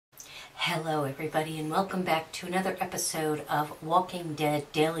Hello everybody and welcome back to another episode of Walking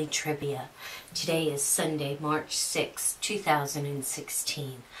Dead Daily Trivia. Today is Sunday, March 6,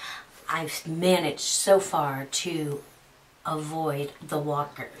 2016. I've managed so far to avoid the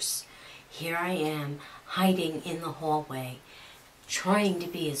walkers. Here I am hiding in the hallway, trying to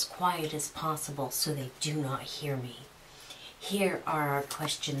be as quiet as possible so they do not hear me. Here are our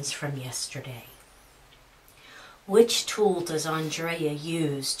questions from yesterday. Which tool does Andrea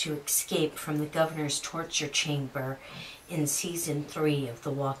use to escape from the governor's torture chamber in Season 3 of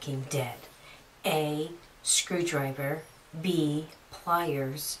The Walking Dead? A. Screwdriver, B.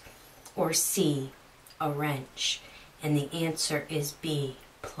 Pliers, or C. A wrench? And the answer is B.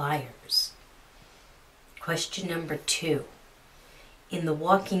 Pliers. Question number 2. In The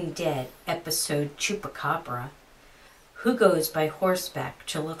Walking Dead episode Chupacabra, who goes by horseback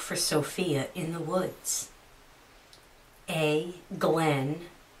to look for Sophia in the woods? A. Glenn,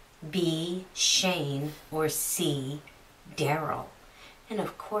 B. Shane, or C. Daryl? And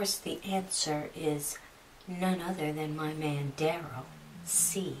of course the answer is none other than my man Daryl,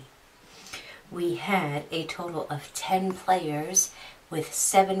 C. We had a total of 10 players with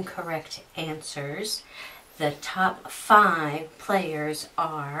 7 correct answers. The top 5 players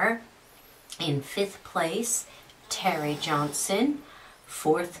are, in 5th place, Terry Johnson.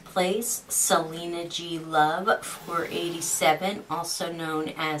 4th place, Selena G. Love, 487, also known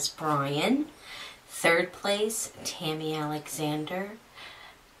as Brian. 3rd place, Tammy Alexander.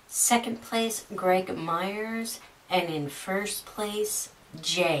 2nd place, Greg Myers. And in 1st place,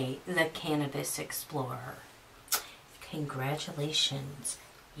 Jay, the Cannabis Explorer. Congratulations.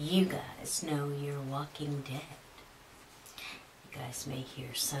 You guys know you're Walking Dead. You guys may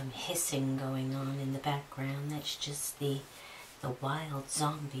hear some hissing going on in the background. That's just the wild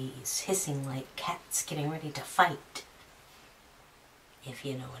zombies hissing like cats getting ready to fight, if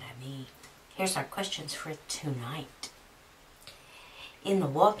you know what I mean. Here's our questions for tonight. In The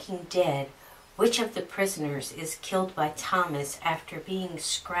Walking Dead, which of the prisoners is killed by Thomas after being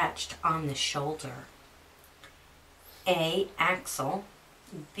scratched on the shoulder? A. Axel,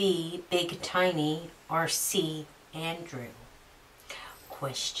 B. Big Tiny, or C. Andrew?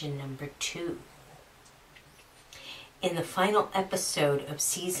 Question number 2. In the final episode of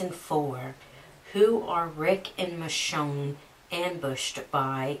Season 4, who are Rick and Michonne ambushed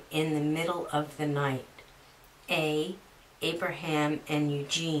by in the middle of the night? A. Abraham and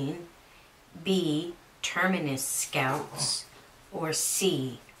Eugene, B. Terminus Scouts, or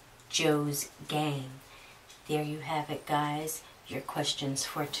C. Joe's gang? There you have it, guys. Your questions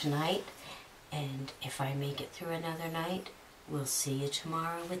for tonight. And if I make it through another night, we'll see you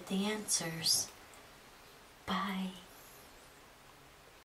tomorrow with the answers. Bye.